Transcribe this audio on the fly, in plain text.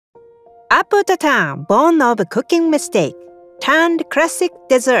Apple Tatin, born of cooking mistake, turned classic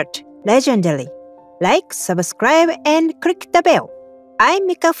dessert legendary. Like, subscribe, and click the bell. I'm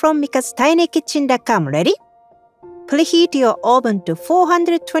Mika from Mika's tinykitchen.com. Ready? Preheat your oven to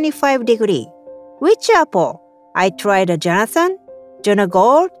 425 degrees. Which apple? I tried Jonathan, Jonah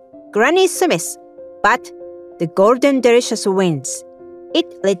Gold, Granny Smith, but the Golden Delicious wins.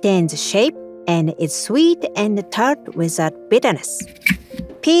 It retains shape and is sweet and tart without bitterness.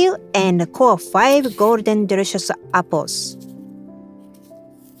 Peel and core 5 Golden Delicious apples.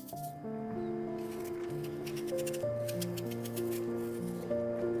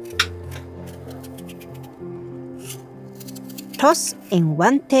 Toss in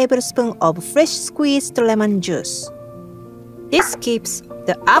 1 tablespoon of fresh squeezed lemon juice. This keeps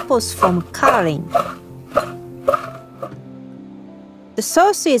the apples from coloring. The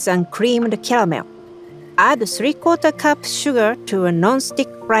sauce is uncreamed caramel. Add 3/4 cup sugar to a non-stick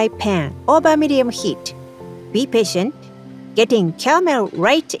fry pan over medium heat. Be patient. Getting caramel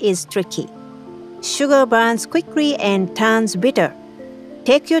right is tricky. Sugar burns quickly and turns bitter.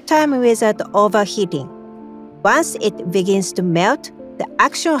 Take your time without overheating. Once it begins to melt, the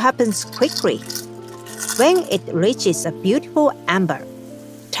action happens quickly. When it reaches a beautiful amber,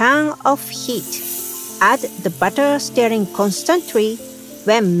 turn off heat. Add the butter, stirring constantly.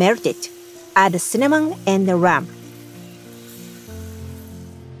 When melted, add cinnamon and rum.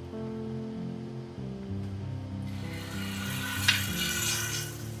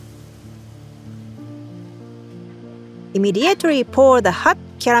 Immediately pour the hot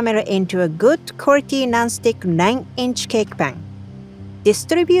caramel into a good quality non-stick 9-inch cake pan.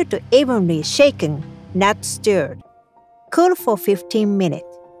 Distribute evenly, shaken, not stirred. Cool for 15 minutes.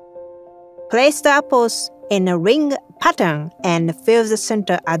 Place the apples in a ring pattern and fill the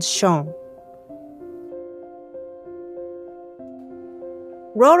center as shown.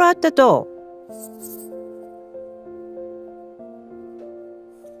 Roll out the dough.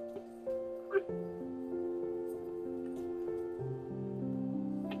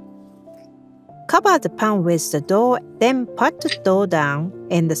 Cover the pan with the dough, then put the dough down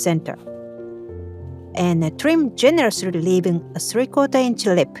in the center. And trim generously, leaving a 3/4-inch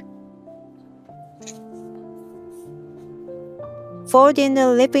lip. Fold in the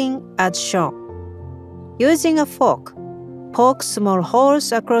lipping as shown. Using a fork, poke small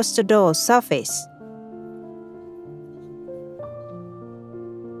holes across the dough surface.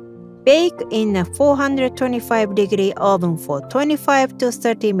 Bake in a 425-degree oven for 25 to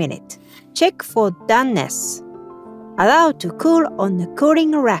 30 minutes. Check for doneness. Allow to cool on the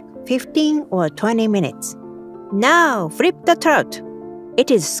cooling rack 15 or 20 minutes. Now flip the tart.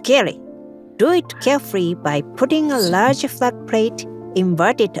 It is scary. Do it carefully by putting a large flat plate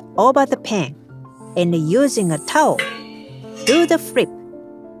inverted over the pan and using a towel. Do the flip.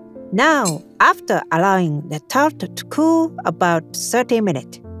 Now, after allowing the tart to cool about 30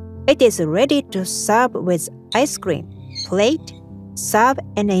 minutes, it is ready to serve with ice cream. Plate, serve,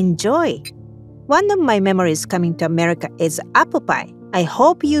 and enjoy. One of my memories coming to America is apple pie. I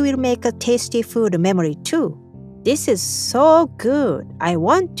hope you will make a tasty food memory too. This is so good. I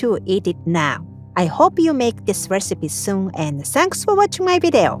want to eat it now. I hope you make this recipe soon, and thanks for watching my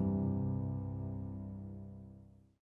video.